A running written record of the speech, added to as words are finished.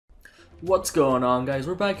What's going on, guys?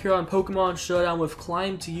 We're back here on Pokemon Showdown with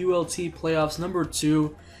Climb to ULT Playoffs number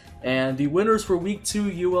 2, and the winners for Week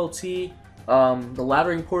 2 ULT. The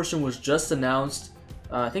laddering portion was just announced,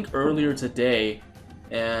 I think earlier today,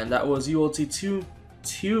 and that was ULT 2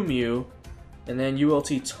 Mew, and then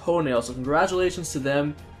ULT Toenail. So congratulations to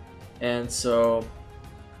them. And so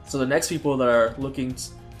the next people that are looking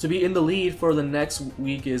to be in the lead for the next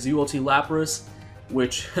week is ULT Lapras,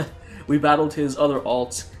 which we battled his other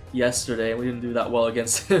alt yesterday and we didn't do that well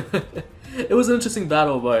against him. It was an interesting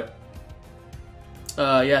battle, but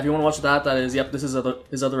yeah, if you want to watch that, this is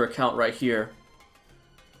his other account right here.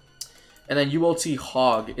 And then ULT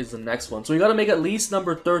Hog is the next one. So we got to make at least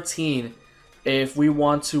number 13 if we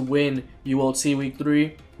want to win ULT Week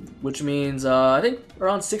 3, which means I think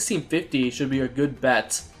around 1650 should be a good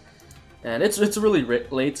bet. And it's really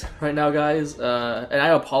late right now, guys, and I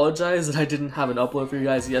apologize that I didn't have an upload for you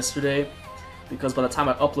guys yesterday, because by the time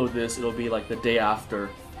I upload this, it'll be like the day after.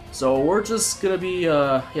 So we're just gonna be,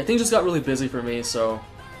 yeah, things just got really busy for me, so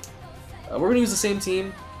we're gonna use the same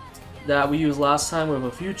team that we used last time with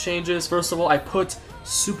a few changes. First of all, I put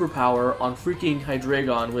Superpower on freaking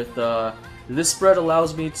Hydreigon with, this spread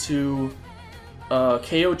allows me to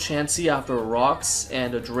KO Chansey after Rocks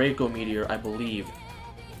and a Draco Meteor, I believe.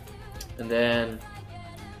 And then,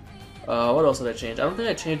 what else did I change? I don't think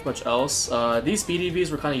I changed much else. These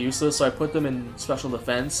BDVs were kind of useless, so I put them in special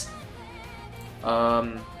defense.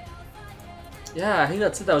 Yeah, I think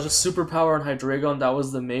that's it. That was just Superpower on Hydreigon. That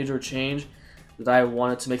was the major change that I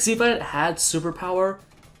wanted to make. See, if I had Superpower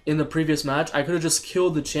in the previous match, I could have just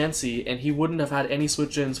killed the Chansey, and he wouldn't have had any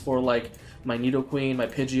switch-ins for, like, my Nidoqueen, my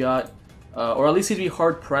Pidgeot, or at least he'd be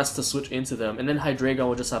hard-pressed to switch into them, and then Hydreigon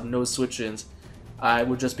would just have no switch-ins. I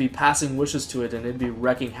would just be passing wishes to it, and it'd be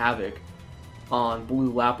wrecking havoc on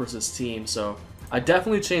Blue Lapras' team. So I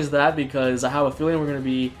definitely changed that because I have a feeling we're gonna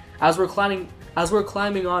be, as we're climbing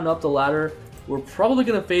on up the ladder, we're probably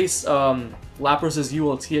gonna face Lapras'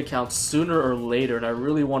 ULT account sooner or later, and I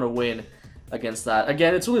really want to win against that.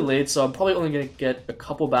 Again, it's really late, so I'm probably only gonna get a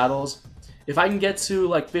couple battles. If I can get to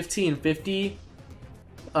like 1550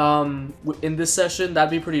 in this session,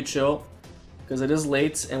 that'd be pretty chill, because it is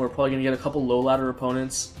late, and we're probably going to get a couple low ladder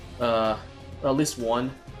opponents, or at least one.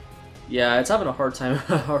 Yeah, it's having a hard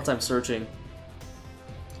time searching.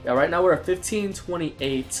 Yeah, right now we're at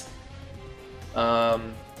 1528.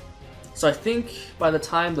 So I think by the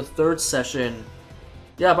time the third session,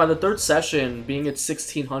 yeah, by the third session, being at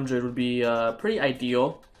 1600 would be pretty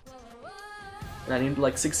ideal. And I need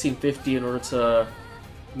like 1650 in order to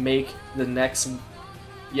make the next.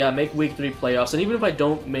 Yeah, make Week 3 playoffs, and even if I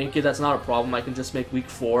don't make it, that's not a problem. I can just make Week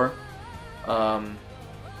 4. Yeah,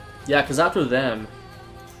 because after them,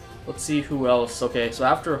 let's see who else. Okay, so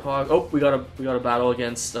after Hog, oh, we got a battle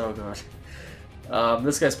against. Oh god,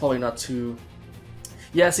 this guy's probably not too.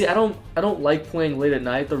 Yeah, see, I don't like playing late at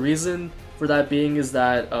night. The reason for that being is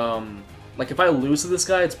that like if I lose to this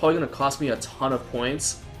guy, it's probably gonna cost me a ton of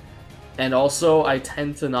points, and also I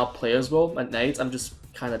tend to not play as well at night. I'm just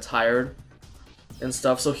kind of tired and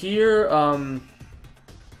stuff. So here, I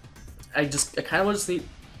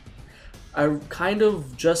kind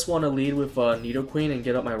of just want to lead with Nidoqueen and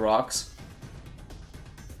get up my rocks,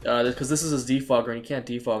 because this is his defogger and you can't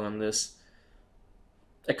defog on this.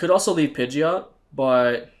 I could also lead Pidgeot,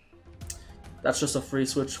 but that's just a free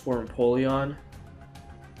switch for Empoleon.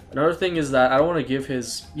 Another thing is that I don't want to give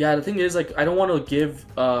his, yeah, the thing is, like, I don't want to give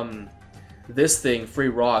this thing free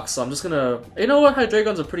rocks, so I'm just gonna, you know what,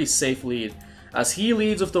 Hydreigon's a pretty safe lead, as he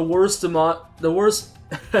leads with the worst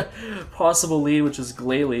possible lead, which is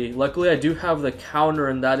Glalie. Luckily, I do have the counter,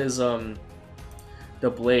 and that is the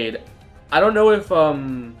Blade. I don't know if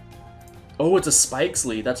oh, it's a Spikes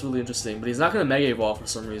lead. That's really interesting, but he's not gonna Mega Evolve for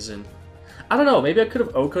some reason. I don't know. Maybe I could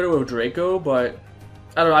have OHKO'd with Draco, but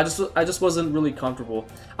I don't know. I just wasn't really comfortable.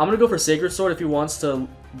 I'm gonna go for Sacred Sword if he wants to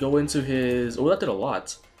go into his. Oh, that did a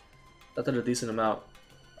lot. That did a decent amount.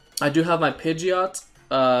 I do have my Pidgeot.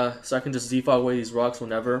 So I can just defog away these rocks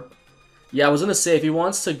whenever. Yeah, I was gonna say, if he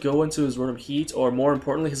wants to go into his Rotom Heat, or more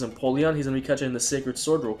importantly his Empoleon, he's gonna be catching the Sacred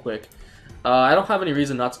Sword real quick. I don't have any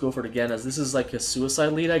reason not to go for it again, as this is like a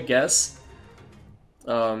suicide lead, I guess.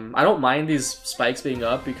 I don't mind these spikes being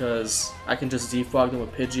up, because I can just defog them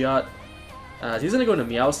with Pidgeot. He's gonna go into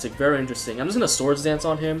Meowstic, very interesting. I'm just gonna Swords Dance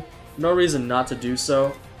on him, no reason not to do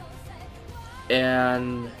so.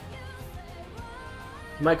 And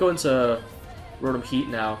he might go into Rotom Heat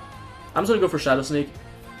now. I'm just gonna go for Shadow Sneak.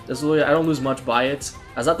 There's really, I don't lose much by it,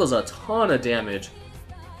 as that does a ton of damage.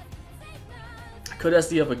 I could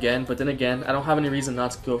SD up again, but then again, I don't have any reason not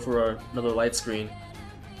to go for another Light Screen.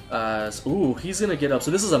 Ooh, he's gonna get up. So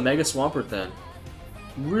this is a Mega Swampert then.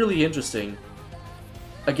 really interesting.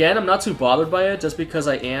 Again, I'm not too bothered by it, just because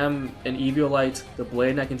I am an Eviolite the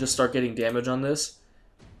Blade, and I can just start getting damage on this.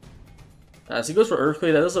 So he goes for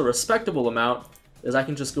Earthquake. That is a respectable amount, as I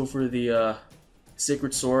can just go for the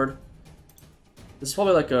Sacred Sword. This is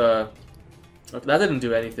probably like a... Okay, that didn't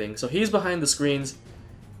do anything. So he's behind the screens.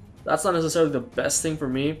 That's not necessarily the best thing for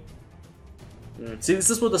me. See, this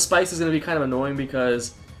is where the spikes is going to be kind of annoying,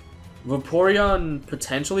 because Vaporeon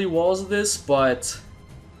potentially walls this, but...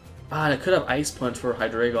 I could have Ice Punch for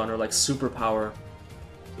Hydreigon, or like Super Power.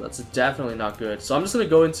 So that's definitely not good. So I'm just going to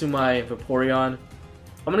go into my Vaporeon.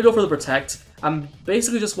 I'm going to go for the Protect. I'm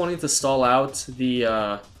basically just wanting to stall out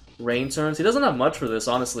the Rain turns. He doesn't have much for this,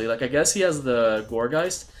 honestly. Like, I guess he has the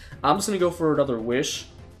Gourgeist. I'm just going to go for another Wish.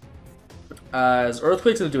 As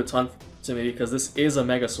Earthquake's going to do a ton to me, because this is a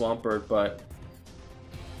Mega Swampert, but...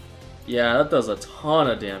 yeah, that does a ton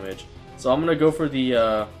of damage. So I'm going to go for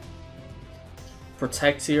the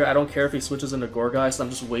Protect here. I don't care if he switches into Gourgeist.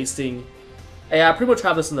 I'm just wasting... yeah, I pretty much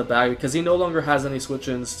have this in the bag, because he no longer has any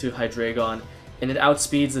switch-ins to Hydreigon, and it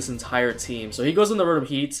outspeeds this entire team. So he goes into Rotom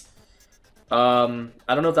Heat. I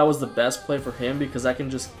don't know if that was the best play for him, because I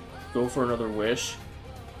can just go for another Wish.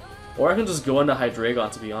 Or I can just go into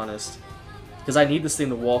Hydreigon, to be honest. Because I need this thing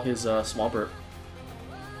to wall his Swampert.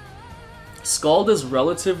 Scald is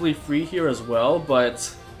relatively free here as well,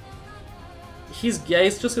 but... he's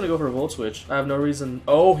just gonna go for a Volt Switch. I have no reason...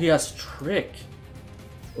 oh, he has Trick.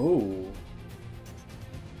 Oh.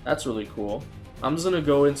 That's really cool. I'm just gonna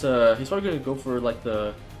go into... he's probably gonna go for, like,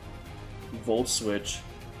 the Volt Switch.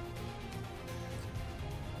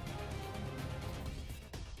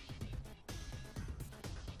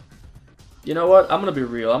 You know what? I'm gonna be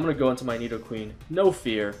real. I'm gonna go into my Nidoqueen. No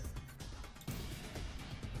fear.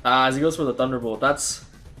 As he goes for the Thunderbolt. That's...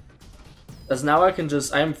 as now I can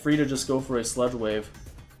just... I am free to just go for a Sludge Wave.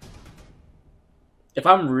 If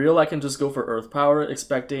I'm real, I can just go for Earth Power,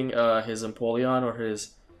 expecting his Empoleon or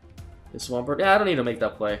his Swampert. Yeah, I don't need to make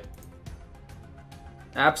that play.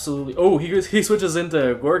 Absolutely. Oh, he switches into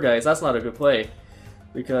Gourgeist. That's not a good play,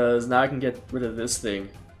 because now I can get rid of this thing.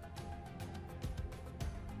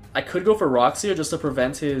 I could go for Rocks here just to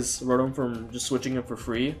prevent his Rotom from just switching him for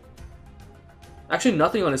free. Actually,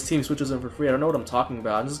 nothing on his team switches him for free. I don't know what I'm talking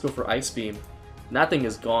about. I'll just go for Ice Beam. And that thing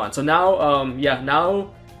is gone. So now, yeah,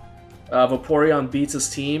 now Vaporeon beats his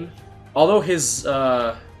team. Although his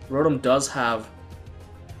Rotom does have...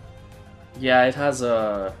 yeah, it has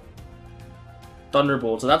a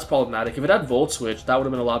Thunderbolt, so that's problematic. If it had Volt Switch, that would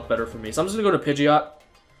have been a lot better for me. So I'm just going to go to Pidgeot.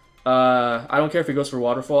 I don't care if he goes for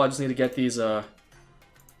Waterfall. I just need to get these...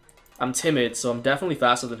 I'm timid, so I'm definitely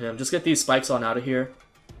faster than him. Just get these spikes on out of here.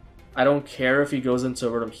 I don't care if he goes into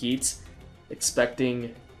Rotom Heat,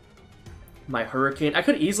 expecting my Hurricane. I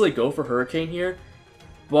could easily go for Hurricane here,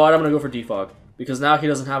 but I'm going to go for Defog, because now he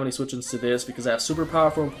doesn't have any switch-ins to this, because I have Super Power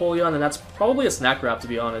for Empoleon, and that's probably a Snack Wrap, to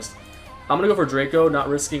be honest. I'm going to go for Draco, not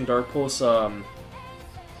risking Dark Pulse,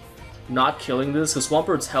 not killing this, because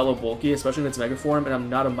Swampert's hella bulky, especially in its Mega Form, and I'm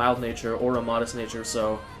not a Mild Nature or a Modest Nature,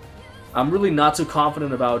 so I'm really not too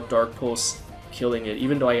confident about Dark Pulse killing it,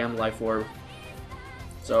 even though I am Life Orb.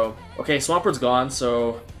 So, okay, Swampert's gone,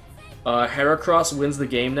 so Heracross wins the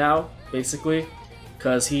game now, basically,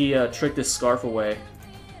 because he tricked his Scarf away.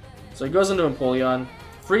 So he goes into Empoleon,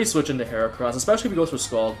 free switch into Heracross, especially if he goes for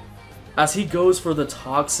Scald. As he goes for the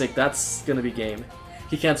Toxic, that's gonna be game.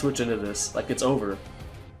 He can't switch into this, like, it's over.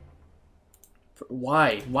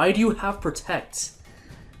 Why? Why do you have Protect?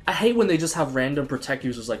 I hate when they just have random Protect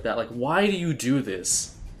users like that. Like, why do you do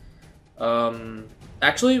this?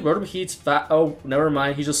 Actually, Rotom Heat's fat. Oh, never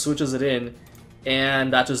mind. He just switches it in,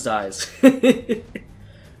 and that just dies.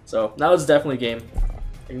 So now it's definitely game.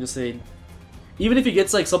 I can just say, even if he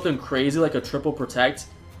gets like something crazy like a triple Protect,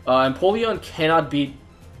 Empoleon cannot beat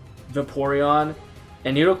Vaporeon,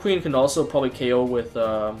 and Nidoqueen can also probably KO with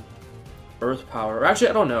Earth Power. Or actually,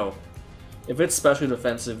 I don't know. If it's specially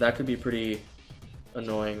defensive, that could be pretty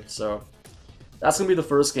annoying. So that's gonna be the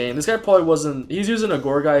first game. This guy probably wasn't... he's using a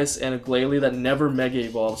Gourgeist and a Glalie that never Mega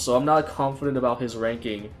Evolved, so I'm not confident about his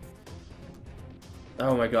ranking.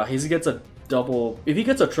 Oh my god, he gets a double... if he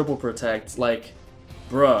gets a triple Protect, like,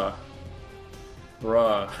 bruh.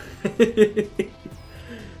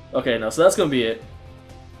 Okay, no, so that's gonna be it.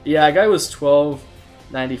 Yeah, that guy was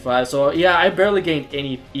 1295, so yeah, I barely gained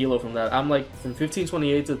any ELO from that. I'm like from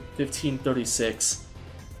 1528 to 1536.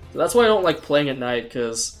 So that's why I don't like playing at night,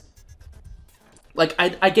 because like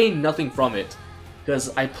I gain nothing from it.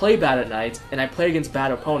 Because I play bad at night, and I play against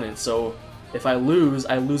bad opponents, so if I lose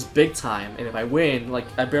big time, and if I win, like,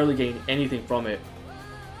 I barely gain anything from it.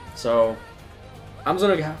 So I'm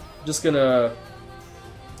just gonna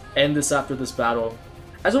end this after this battle.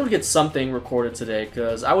 I just want to get something recorded today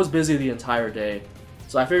because I was busy the entire day.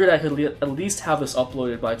 So I figured I could at least have this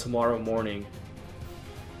uploaded by tomorrow morning.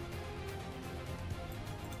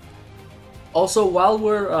 Also, while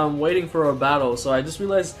we're waiting for our battle, so I just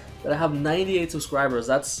realized that I have 98 subscribers.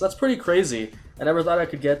 That's pretty crazy. I never thought I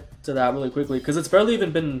could get to that really quickly because it's barely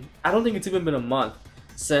even been, I don't think it's even been a month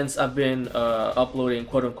since I've been uploading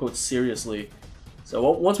quote-unquote seriously.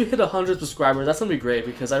 So once we hit 100 subscribers, that's gonna be great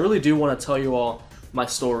because I really do want to tell you all my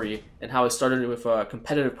story and how I started with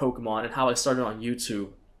competitive Pokemon and how I started on YouTube.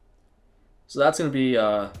 So that's gonna be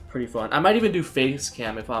pretty fun. I might even do face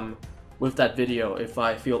cam if I'm with that video if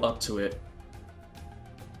I feel up to it.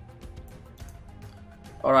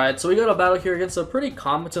 Alright, so we got a battle here against a pretty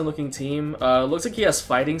competent looking team. Looks like he has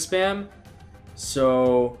fighting spam.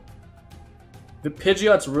 So the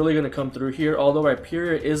Pidgeot's really going to come through here, although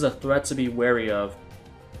Rhyperior is a threat to be wary of.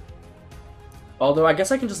 Although I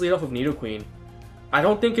guess I can just lead off with Nidoqueen. I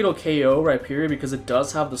don't think it'll KO Rhyperior because it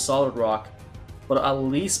does have the Solid Rock, but I'll at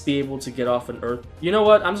least be able to get off an Earth. You know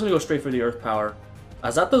what? I'm just going to go straight for the Earth Power,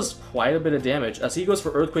 as that does quite a bit of damage. As he goes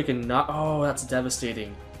for Earthquake and not... Oh, that's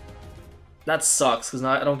devastating. That sucks, because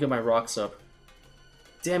now I don't get my rocks up.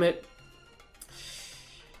 Damn it.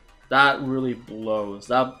 That really blows.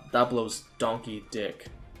 That blows donkey dick.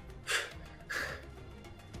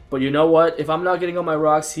 But you know what? If I'm not getting on my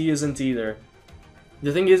rocks, he isn't either.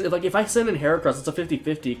 The thing is, if I send in Heracross, it's a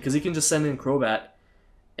 50-50, because he can just send in Crobat.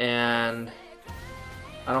 And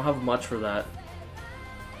I don't have much for that.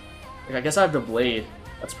 Like, I guess I have the Blade.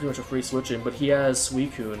 That's pretty much a free switch in, but he has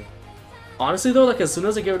Suicune. Honestly though, like as soon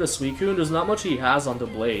as I get rid of Suicune, there's not much he has on the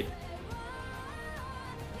Blade.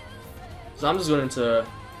 So I'm just going to...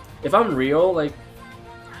 If I'm real, like...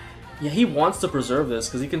 Yeah, he wants to preserve this,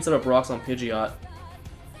 because he can set up rocks on Pidgeot.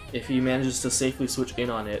 If he manages to safely switch in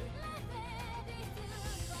on it.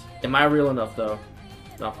 Am I real enough though?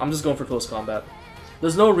 No, I'm just going for close combat.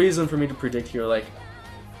 There's no reason for me to predict here, like...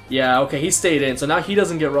 Yeah, okay, he stayed in, so now he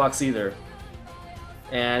doesn't get rocks either.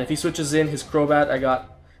 And if he switches in his Crobat, I got...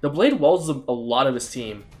 The Blade walls a lot of his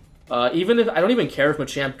team. Even if... I don't even care if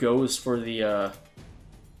Machamp goes for the...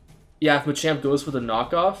 Yeah, if Machamp goes for the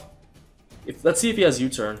knockoff. Let's see if he has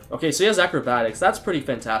U-turn. Okay, so he has Acrobatics. That's pretty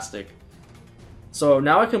fantastic. So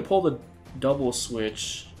now I can pull the double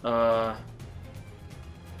switch. I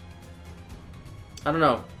don't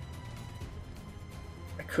know.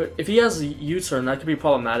 I could... If he has U-turn, that could be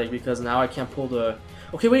problematic because now I can't pull the...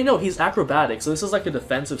 Okay, wait, no, he's Acrobatic, so this is like a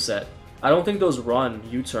defensive set. I don't think those run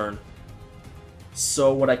U-turn.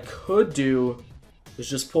 So what I could do is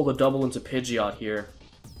just pull the double into Pidgeot here.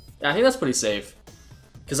 Yeah, I think that's pretty safe.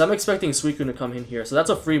 Because I'm expecting Suicune to come in here, so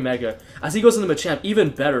that's a free Mega. As he goes into Machamp, even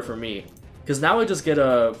better for me. Because now I just get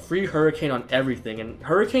a free Hurricane on everything, and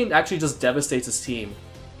Hurricane actually just devastates his team.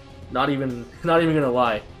 Not even gonna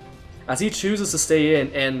lie. As he chooses to stay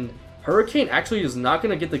in, and Hurricane actually is not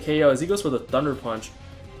gonna get the KO as he goes for the Thunder Punch.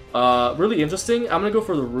 Really interesting. I'm gonna go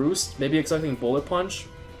for the Roost, maybe expecting Bullet Punch.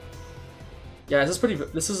 Yeah,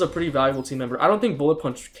 this is a pretty valuable team member. I don't think Bullet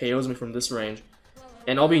Punch KOs me from this range,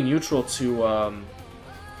 and I'll be neutral to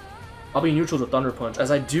Thunder Punch,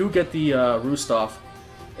 as I do get the Roost off,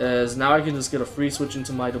 as now I can just get a free switch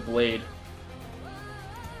into my Blade.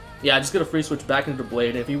 Yeah, I just get a free switch back into Blade,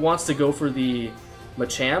 and if he wants to go for the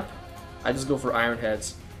Machamp, I just go for Iron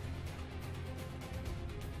Heads.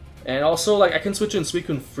 And also, like, I can switch in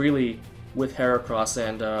Suicune freely with Heracross,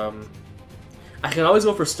 and I can always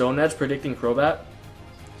go for Stone Edge, predicting Crobat.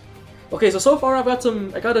 Okay, so far I got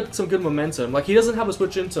some good momentum. Like, he doesn't have a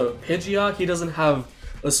switch into Pidgeot, he doesn't have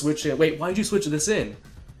a switch in... Wait, why did you switch this in?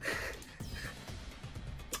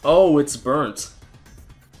 Oh, it's burnt.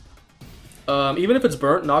 Even if it's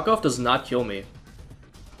burnt, knockoff does not kill me.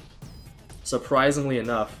 Surprisingly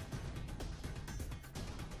enough.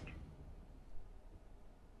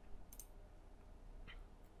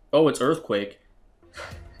 Oh, it's Earthquake.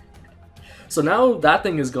 So now that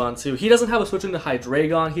thing is gone too. He doesn't have a switch into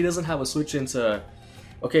Hydreigon. He doesn't have a switch into...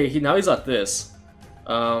 Okay, now he's got this.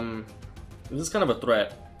 This is kind of a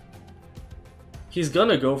threat. He's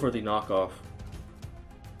gonna go for the knockoff.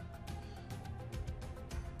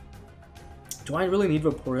 Do I really need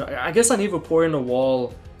Vaporeon? I guess I need Vaporeon to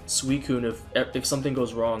wall Suicune if something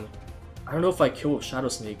goes wrong. I don't know if I kill with Shadow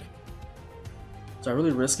Sneak. Do I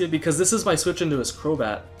really risk it? Because this is my switch into his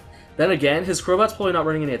Crobat. Then again, his Crobat's probably not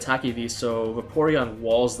running any Attack EV, so Vaporeon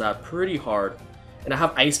walls that pretty hard. And I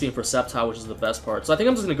have Ice Beam for Sceptile, which is the best part. So I think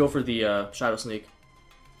I'm just going to go for the Shadow Sneak.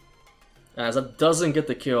 As that doesn't get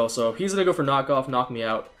the kill, so he's going to go for knockoff, knock me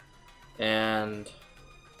out. And...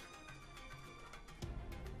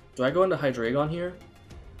 do I go into Hydreigon here?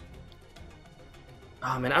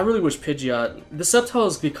 Oh man, I really wish Pidgeot... The Sceptile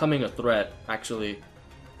is becoming a threat, actually.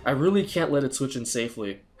 I really can't let it switch in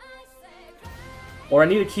safely. Or I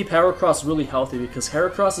need to keep Heracross really healthy, because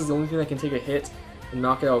Heracross is the only thing that can take a hit and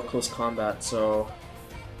knock it out with close combat, so...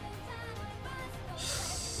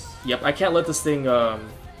 Yep, I can't let this thing, I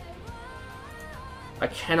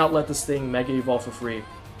cannot let this thing Mega Evolve for free.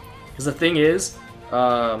 Because the thing is,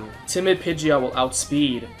 Timid Pidgeot will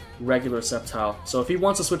outspeed regular Sceptile. So if he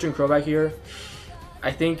wants to switch in Crobat here,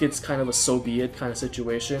 I think it's kind of a so be it kind of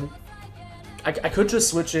situation. I could just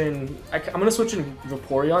switch in... I'm going to switch in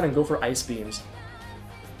Vaporeon and go for Ice Beams.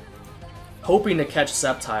 Hoping to catch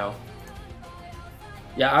Sceptile.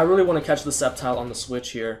 Yeah, I really want to catch the Sceptile on the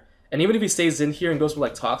switch here. And even if he stays in here and goes for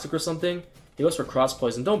like Toxic or something, he goes for Cross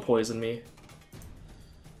Poison. Don't poison me.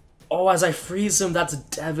 Oh, as I freeze him, that's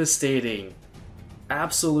devastating.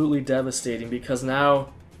 Absolutely devastating, because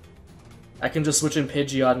now I can just switch in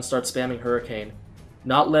Pidgeot and start spamming Hurricane.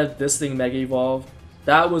 Not let this thing Mega Evolve.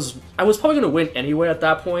 I was probably going to win anyway at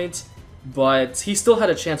that point, but he still had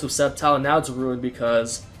a chance with Sceptile, and now it's ruined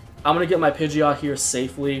because I'm going to get my Pidgeot here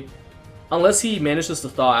safely. Unless he manages to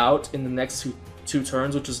thaw out in the next two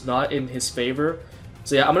turns, which is not in his favor.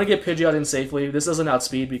 So yeah, I'm going to get Pidgeot in safely. This doesn't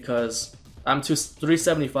outspeed because I'm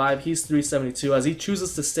 375, he's 372. As he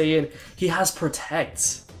chooses to stay in, he has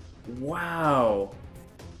Protect. Wow.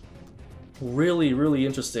 Really, really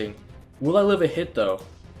interesting. Will I live a hit though?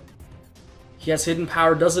 He has Hidden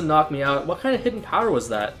Power, doesn't knock me out. What kind of Hidden Power was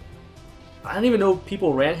that? I didn't even know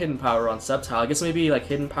people ran Hidden Power on Sceptile. I guess maybe like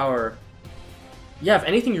Hidden Power... Yeah, if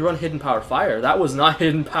anything you run Hidden Power Fire. That was not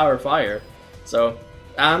Hidden Power Fire. So,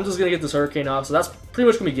 I'm just going to get this Hurricane off. So that's pretty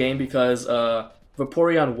much going to be game because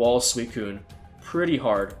Vaporeon walls Suicune pretty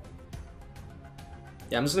hard.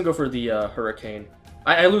 Yeah, I'm just going to go for the Hurricane.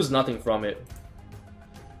 I lose nothing from it.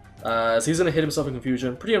 So he's going to hit himself in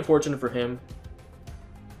Confusion. Pretty unfortunate for him.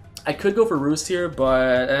 I could go for Roost here,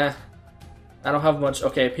 but I don't have much.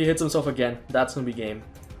 Okay, if he hits himself again, that's going to be game.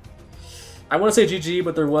 I want to say GG,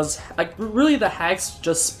 but there was... Like, really, the hacks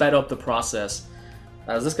just sped up the process.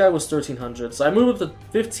 As this guy was 1300, so I moved up to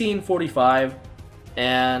 1545,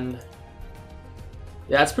 and...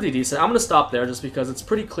 Yeah, it's pretty decent. I'm going to stop there just because it's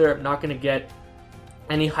pretty clear I'm not going to get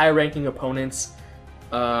any high-ranking opponents.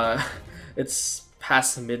 It's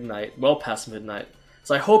past midnight. Well past midnight.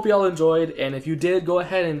 So I hope y'all enjoyed, and if you did, go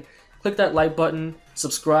ahead and click that like button,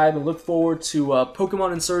 subscribe, and look forward to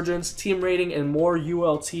Pokemon Insurgents, Team Rating, and more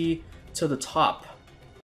ULT to the top.